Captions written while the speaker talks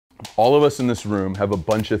All of us in this room have a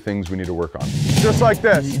bunch of things we need to work on. Just like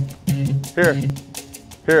this. Here,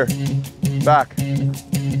 here, back.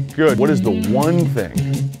 Good. What is the one thing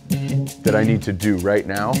that I need to do right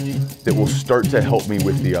now that will start to help me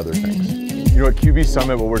with the other things? You know, at QB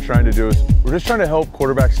Summit, what we're trying to do is we're just trying to help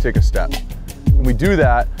quarterbacks take a step. And we do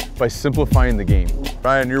that by simplifying the game.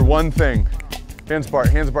 Ryan, your one thing. Hands apart,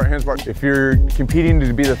 hands apart, hands apart. If you're competing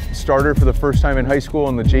to be the starter for the first time in high school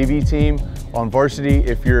on the JV team, on varsity,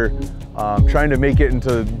 if you're trying to make it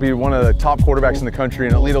into be one of the top quarterbacks in the country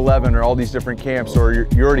in Elite 11 or all these different camps, or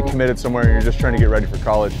you're already committed somewhere and you're just trying to get ready for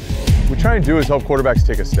college, what we try and do is help quarterbacks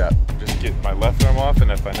take a step. Just get my left arm off,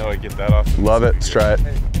 and if I know I get that off. Love it, let's try it.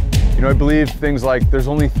 You know, I believe things like there's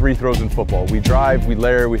only 3 throws in football. We drive, we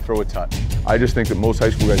layer, we throw a touch. I just think that most high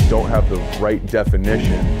school guys don't have the right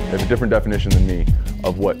definition, they have a different definition than me,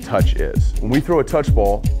 of what touch is. When we throw a touch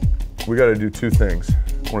ball, we gotta do 2 things.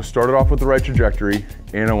 I wanna start it off with the right trajectory,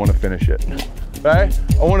 and I wanna finish it. Okay?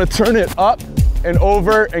 I wanna turn it up and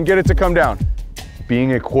over and get it to come down.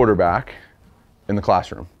 Being a quarterback in the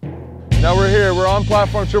classroom. Now we're here, we're on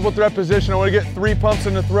platform, triple threat position. I wanna get 3 pumps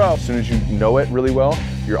in the throw. As soon as you know it really well,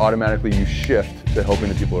 you shift to helping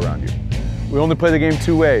the people around you. We only play the game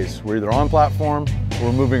 2 ways. We're either on platform or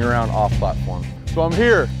we're moving around off platform. So I'm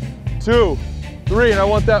here, 2, 3, and I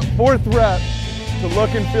want that 4th rep to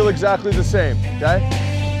look and feel exactly the same,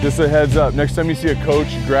 okay? Just a heads up, next time you see a coach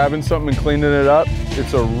grabbing something and cleaning it up,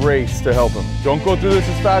 it's a race to help him. Don't go through this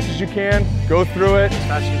as fast as you can, go through it. As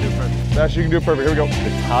fast as you can do it perfect. As fast as you can do it perfect, here we go.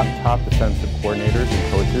 The top defensive coordinators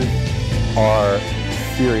and coaches are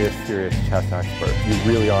serious chess experts.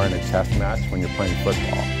 You really are in a chess match when you're playing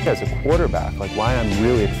football. As a quarterback, like why I'm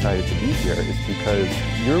really excited to be here is because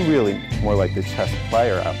you're really more like the chess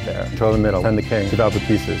player out there. Control the middle, defend the king, develop the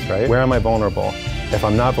pieces, right? Where am I vulnerable? If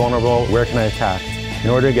I'm not vulnerable, where can I attack? In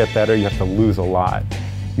order to get better, you have to lose a lot.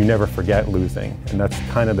 You never forget losing, and that's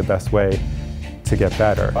kind of the best way to get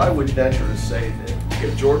better. I would venture to say that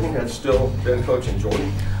if Jordan had still been coaching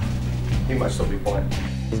Jordan, he might still be playing.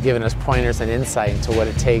 He's given us pointers and insight into what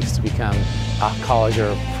it takes to become a college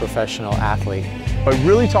or professional athlete. I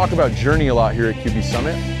really talk about journey a lot here at QB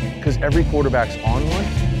Summit because every quarterback's on one,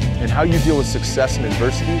 and how you deal with success and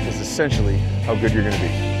adversity is essentially how good you're going to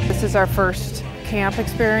be. This is our first camp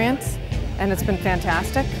experience, and it's been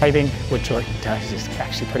fantastic. I think what Jordan does is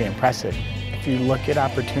actually pretty impressive. If you look at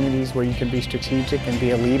opportunities where you can be strategic and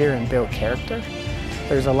be a leader and build character,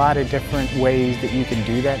 there's a lot of different ways that you can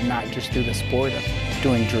do that, not just through the sport of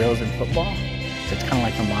doing drills in football. It's kind of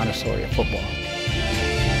like the Montessori of football.